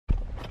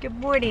Good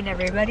morning,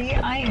 everybody.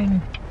 I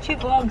am 2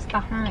 vlogs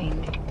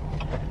behind.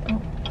 Oh,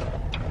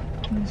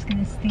 I'm just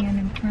gonna stand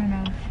in front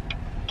of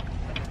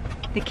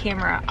the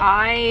camera.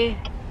 I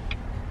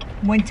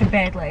went to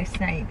bed last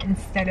night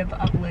instead of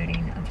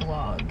uploading a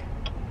vlog.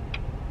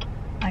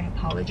 I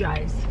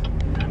apologize.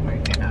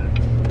 We're gonna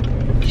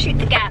shoot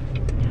the gap.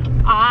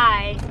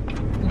 I,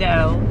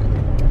 though,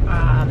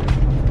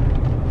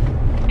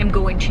 am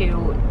going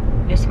to,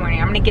 this morning,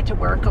 I'm gonna get to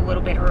work a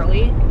little bit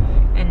early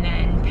and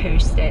then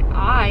post it.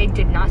 I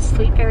did not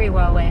sleep very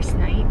well last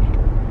night.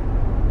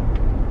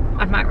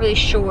 I'm not really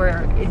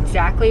sure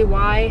exactly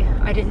why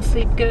I didn't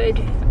sleep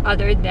good,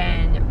 other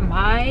than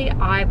my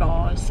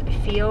eyeballs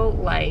feel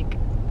like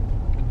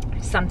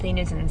something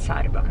is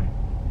inside of them.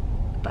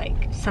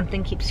 Like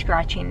something keeps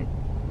scratching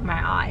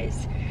my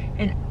eyes.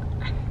 And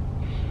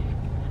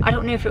I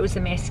don't know if it was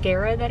the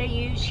mascara that I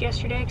used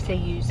yesterday, because I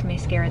used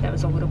mascara that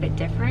was a little bit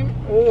different,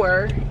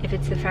 or if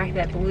it's the fact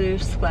that Blue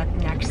slept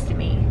next to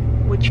me,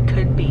 which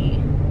could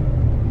be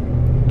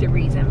the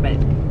reason, but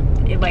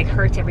it like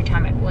hurts every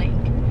time I blink.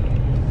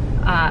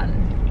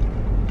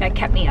 That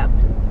kept me up.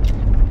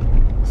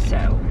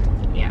 So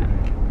yeah,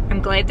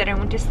 I'm glad that I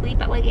went to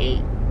sleep at like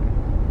 8.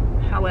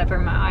 However,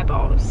 my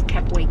eyeballs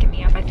kept waking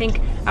me up. I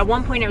think at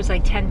one point it was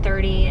like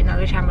 10:30,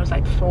 another time it was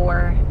like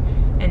 4,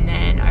 and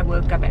then I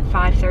woke up at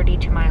 5:30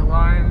 to my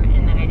alarm,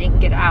 and then I didn't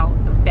get out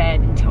of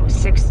bed until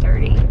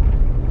 6:30,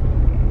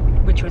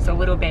 which was a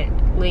little bit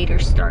later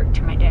start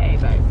to my day,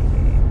 but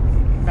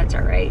that's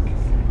all right.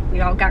 We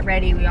all got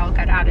ready, we all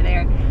got out of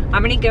there.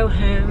 I'm gonna go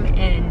home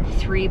and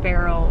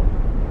 3-barrel,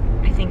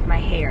 I think, my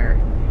hair,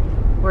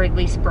 or at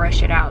least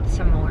brush it out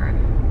some more,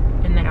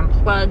 and then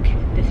unplug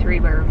the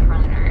 3-barrel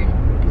curling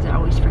iron, because I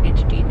always forget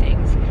to do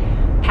things.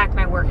 Pack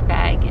my work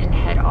bag and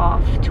head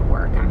off to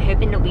work. I'm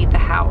hoping to leave the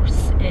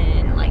house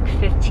in like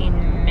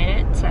 15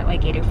 minutes at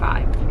like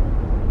 8:05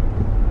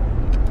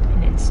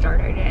 and then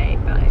start our day.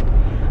 But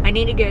I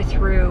need to go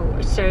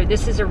through, so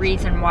this is a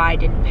reason why I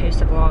didn't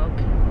post a vlog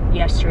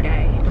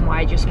yesterday and why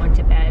I just went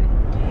to bed.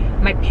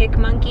 My Pick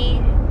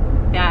Monkey,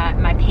 that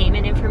my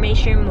payment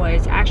information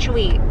was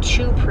actually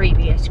 2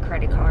 previous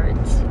credit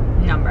cards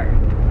number.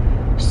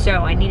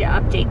 So I need to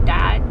update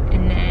that,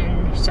 and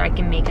then so I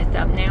can make a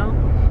thumbnail.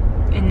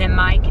 And then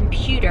my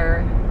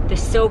computer, the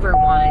silver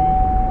one,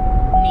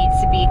 needs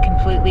to be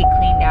completely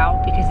cleaned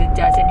out because it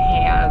doesn't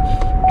have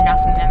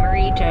enough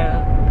memory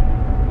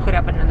to put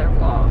up another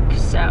vlog.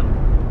 So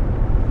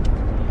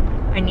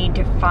I need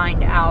to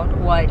find out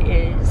what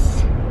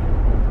is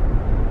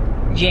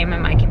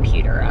jamming my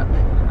computer up.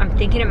 I'm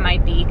thinking it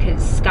might be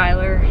because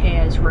Skylar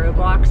has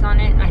Roblox on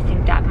it, and I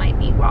think that might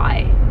be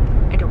why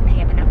I don't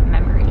have enough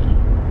memory.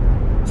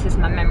 It says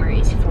my memory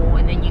is full,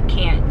 and then you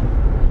can't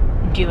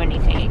do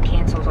anything. It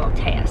cancels all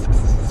tasks.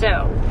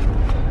 So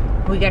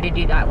we got to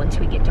do that once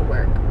we get to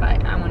work.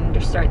 But I wanted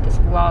to start this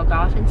vlog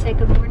off and say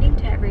good morning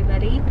to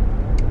everybody.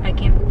 I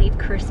can't believe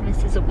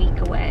Christmas is a week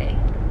away.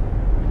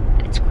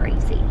 That's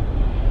crazy.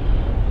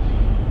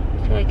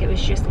 I feel like it was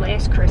just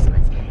last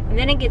Christmas. And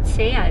then it gets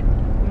sad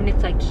when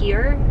it's like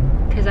here,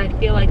 because I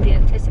feel like the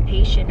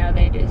anticipation of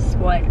it is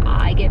what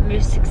I get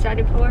most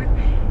excited for.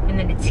 And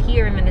then it's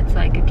here, and then it's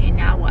like, okay,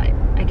 now what?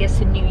 I guess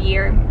a new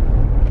year,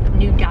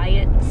 new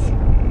diets,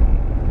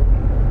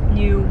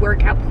 new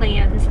workout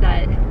plans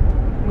that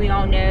we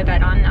all know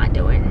that I'm not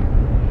doing.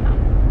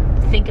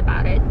 Think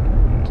about it,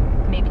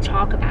 maybe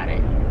talk about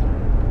it.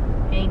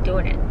 I ain't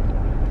doing it.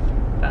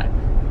 But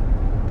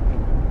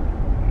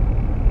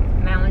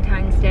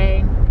Valentine's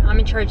Day, I'm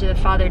in charge of the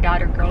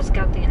father-daughter Girl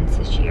Scout dance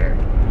this year,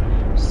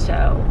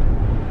 so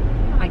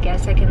I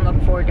guess I can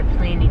look forward to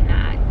planning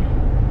that.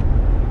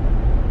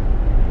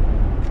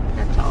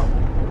 That's all.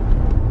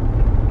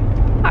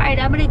 Alright,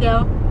 I'm gonna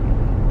go.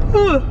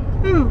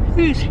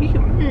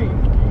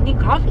 I need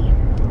coffee.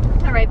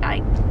 Alright,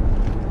 bye.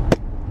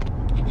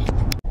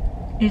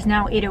 It is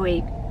now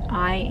 8:08.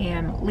 I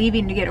am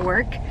leaving to go to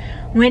work.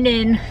 Went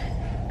in,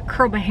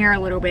 curled my hair a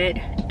little bit,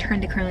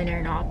 turned the curling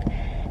iron off,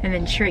 and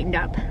then straightened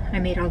up. I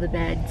made all the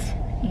beds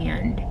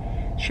and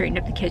straightened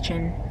up the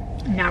kitchen.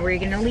 Now we're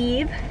gonna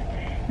leave.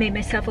 Made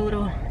myself a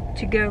little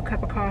to-go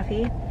cup of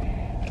coffee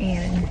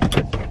and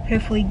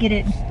hopefully get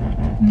it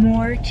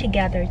more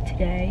together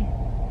today.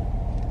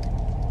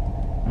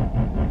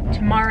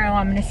 Tomorrow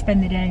I'm gonna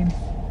spend the day,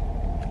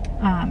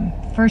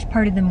 first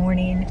part of the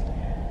morning,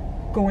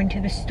 going to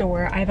the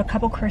store. I have a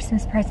couple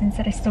Christmas presents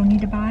that I still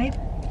need to buy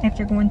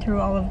after going through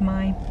all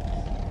my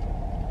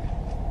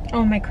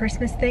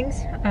Christmas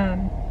things.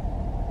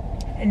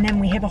 And then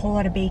we have a whole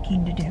lot of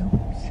baking to do.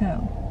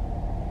 So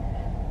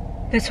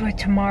that's what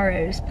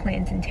tomorrow's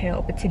plans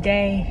entail. But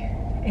today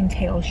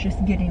entails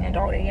just getting it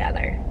all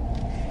together.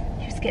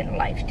 Just getting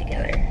life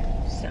together.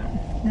 So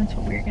that's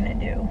what we're gonna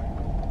do.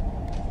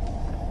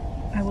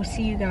 I will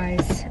see you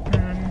guys,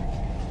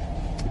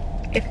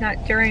 if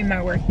not during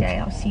my work day,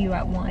 I'll see you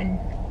at 1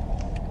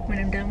 when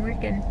I'm done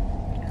working.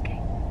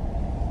 Okay.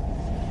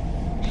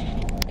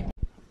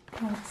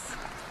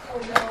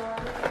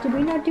 Did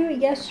we not do it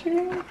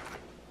yesterday?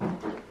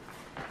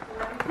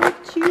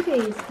 2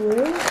 days,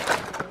 Blue.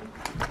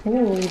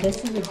 Ooh,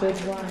 this is a good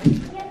one.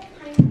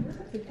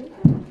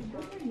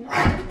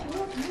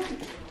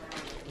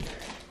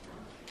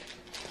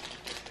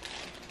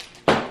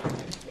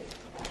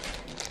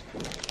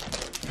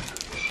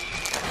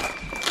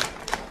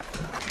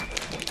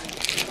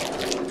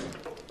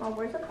 Oh,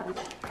 where's the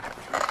contact?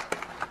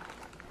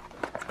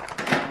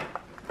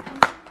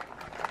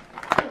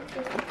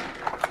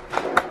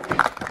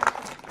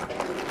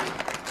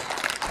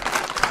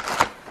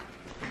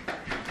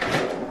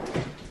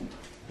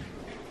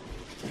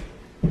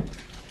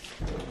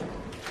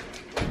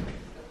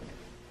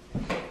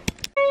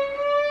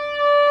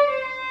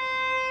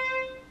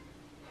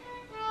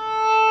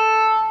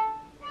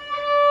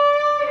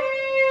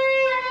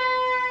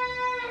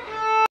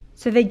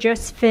 So they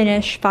just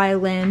finished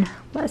violin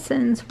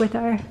lessons with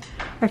our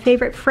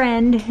favorite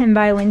friend and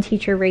violin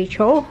teacher,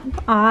 Rachel.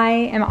 I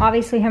am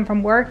obviously home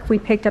from work. We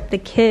picked up the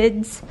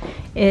kids.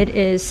 It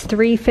is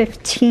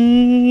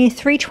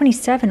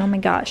 3:27, oh my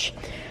gosh.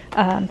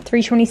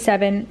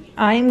 3:27.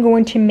 I'm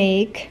going to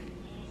make,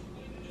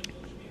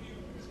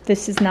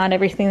 this is not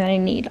everything that I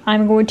need.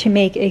 I'm going to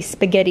make a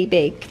spaghetti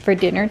bake for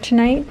dinner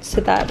tonight.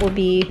 So that will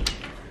be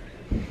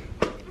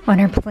on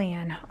our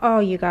plan. Oh,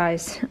 you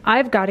guys,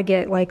 I've got to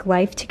get like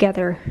life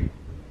together.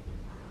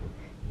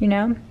 You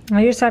know,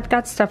 I've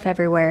got stuff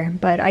everywhere,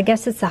 but I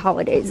guess it's the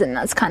holidays and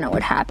that's kind of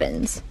what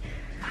happens.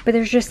 But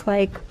there's just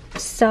like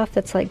stuff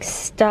that's like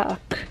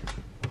stuck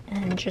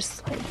and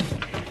just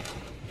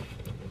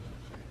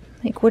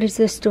like what is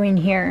this doing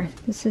here?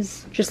 This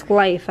is just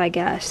life, I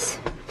guess.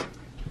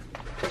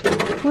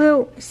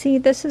 Well, see,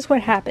 this is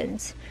what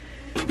happens.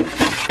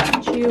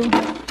 You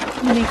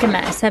make a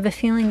mess. I have a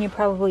feeling you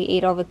probably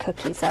ate all the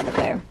cookies out of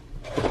there.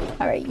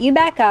 All right, you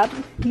back up.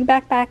 You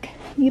back.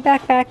 You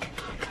back.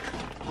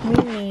 We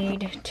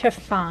need to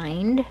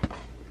find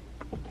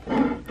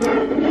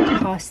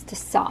pasta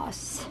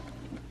sauce.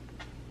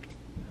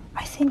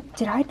 I think,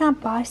 did I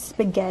not buy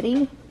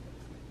spaghetti?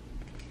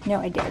 No,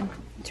 I did.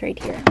 It's right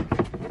here.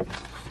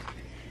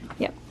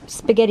 Yep,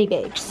 spaghetti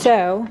bake.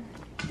 So,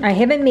 I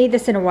haven't made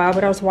this in a while,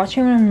 but I was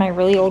watching one of my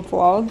really old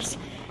vlogs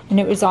and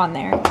it was on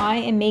there. I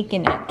am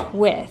making it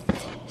with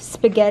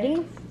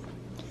spaghetti,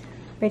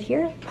 right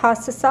here,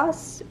 pasta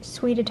sauce,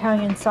 sweet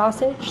Italian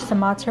sausage, some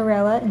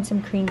mozzarella, and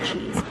some cream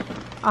cheese.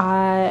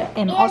 I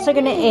am also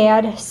going to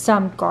add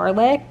some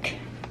garlic,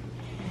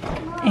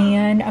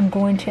 and I'm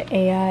going to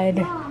add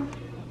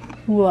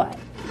what?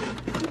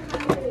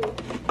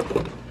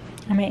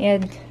 I'm going to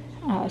add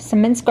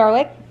some minced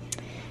garlic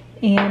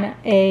and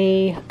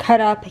a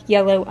cut up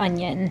yellow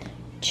onion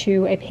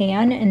to a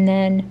pan, and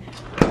then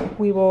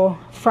we will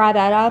fry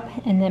that up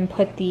and then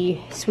put the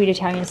sweet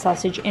Italian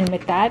sausage in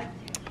with that.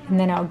 And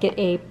then I'll get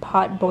a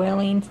pot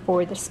boiling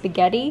for the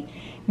spaghetti.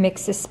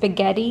 Mix the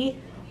spaghetti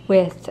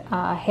with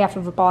half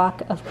of a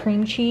block of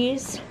cream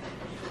cheese.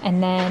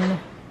 And then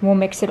we'll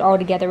mix it all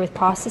together with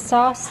pasta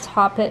sauce,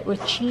 top it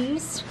with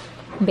cheese,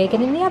 and bake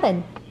it in the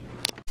oven.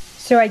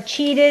 So I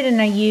cheated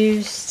and I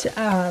used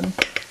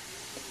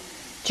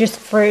just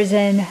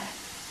frozen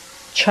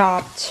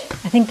chopped,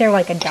 I think they're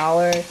like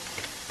 $1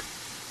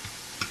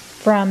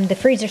 from the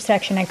freezer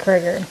section at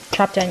Kroger,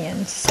 chopped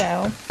onions.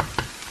 So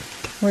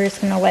we're just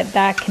gonna let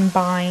that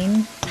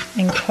combine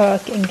and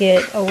cook and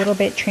get a little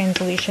bit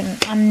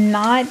translucent. I'm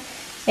not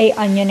a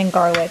onion and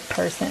garlic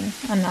person,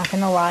 I'm not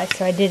gonna lie,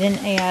 so I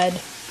didn't add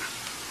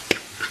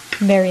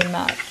very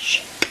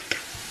much.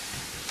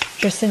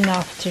 Just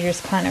enough to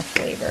just kind of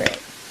flavor it.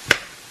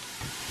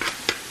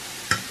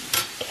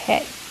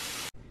 Okay.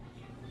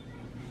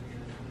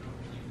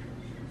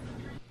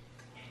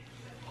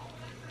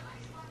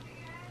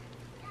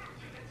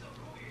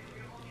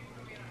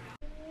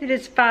 It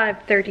is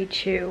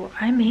 5:32.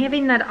 I'm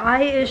having that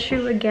eye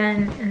issue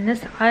again, and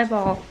this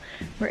eyeball,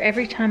 where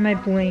every time I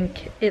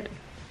blink, it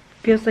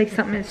feels like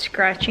something is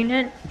scratching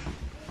it.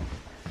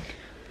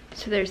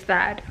 So there's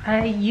that.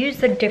 I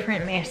used a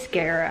different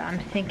mascara. I'm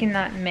thinking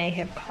that may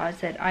have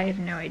caused it. I have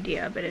no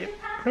idea, but it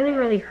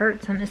really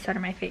hurts on this side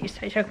of my face.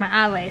 I took my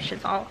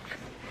eyelashes off.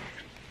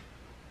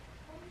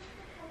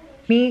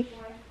 Me,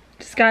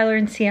 Skylar,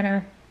 and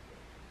Sienna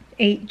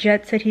ate.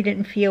 Jet said he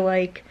didn't feel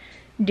like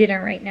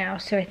dinner right now,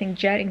 so I think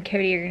Jet and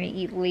Cody are gonna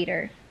eat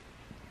later.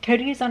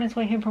 Cody is on his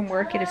way home from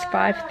work. It is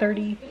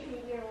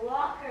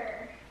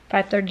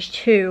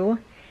 5:32,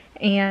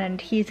 and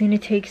he's gonna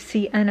take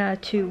Sienna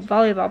to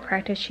volleyball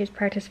practice. She has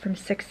practice from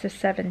 6 to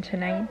 7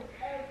 tonight,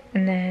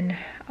 and then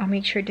I'll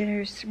make sure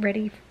dinner's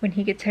ready when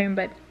he gets home.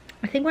 But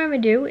I think what I'm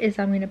gonna do is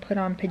I'm gonna put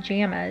on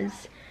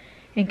pajamas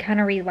and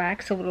kind of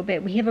relax a little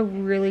bit. We have a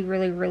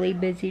really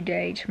busy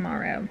day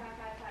tomorrow.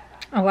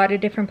 A lot of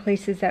different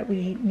places that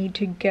we need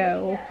to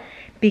go,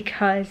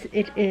 because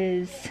it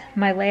is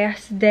my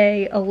last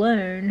day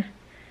alone,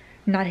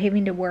 not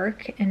having to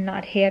work and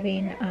not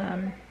having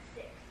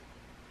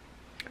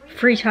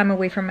free time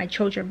away from my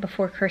children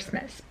before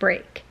Christmas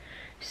break.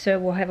 So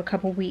we'll have a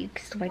couple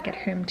weeks like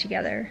at home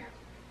together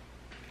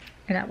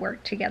and at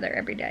work together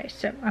every day.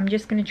 So I'm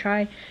just gonna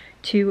try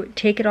to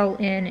take it all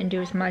in and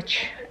do as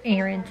much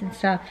errands and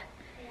stuff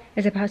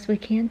as I possibly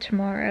can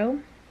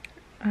tomorrow.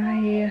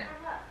 I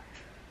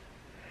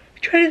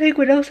trying to think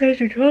what else I have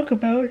to talk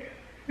about.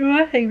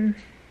 Nothing.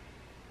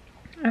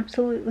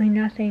 Absolutely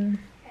nothing.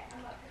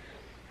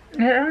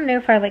 I don't know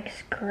if I like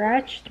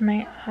scratched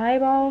my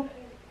eyeball.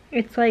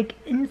 It's like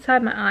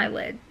inside my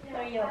eyelid.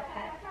 Are you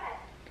okay?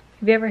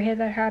 Have you ever had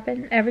that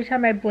happen? Every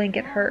time I blink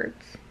it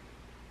hurts.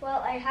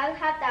 Well, I have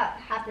had that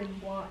happen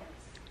once.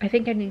 I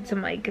think I need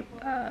some like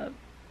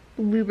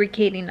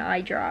lubricating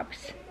eye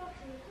drops.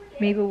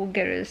 Maybe we'll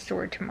go to the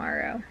store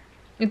tomorrow.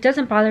 It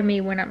doesn't bother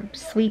me when I'm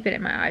sleeping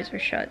and my eyes are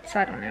shut, so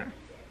I don't know.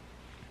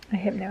 I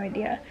have no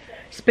idea.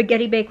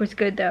 Spaghetti bake was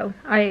good though.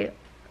 I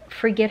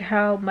forget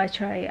how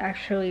much I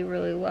actually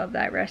really love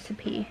that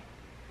recipe.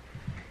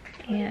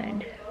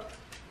 And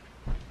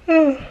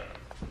I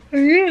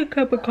need a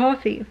cup of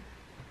coffee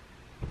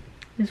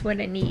is what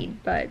I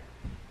need, but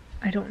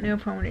I don't know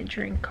if I want to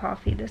drink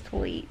coffee this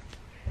late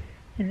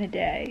in the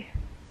day.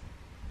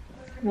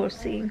 We'll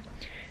see.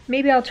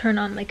 Maybe I'll turn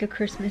on like a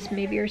Christmas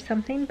movie or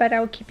something, but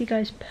I'll keep you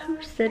guys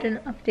posted and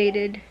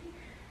updated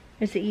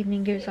as the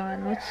evening goes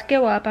on. Let's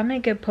go up. I'm gonna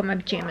go put my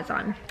pajamas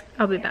on.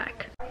 I'll be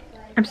back.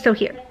 I'm still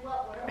here.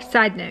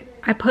 Side note,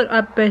 I put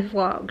up both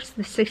vlogs,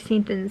 the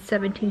 16th and the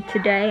 17th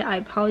today. I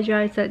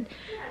apologize that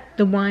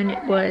the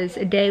one was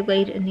a day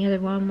late and the other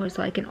one was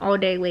like an all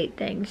day late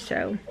thing,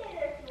 so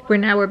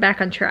we're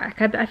back on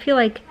track. I feel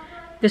like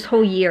this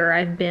whole year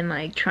I've been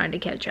like trying to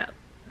catch up.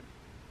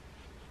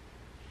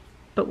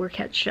 But we're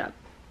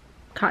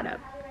caught up.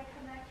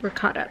 We're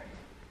caught up.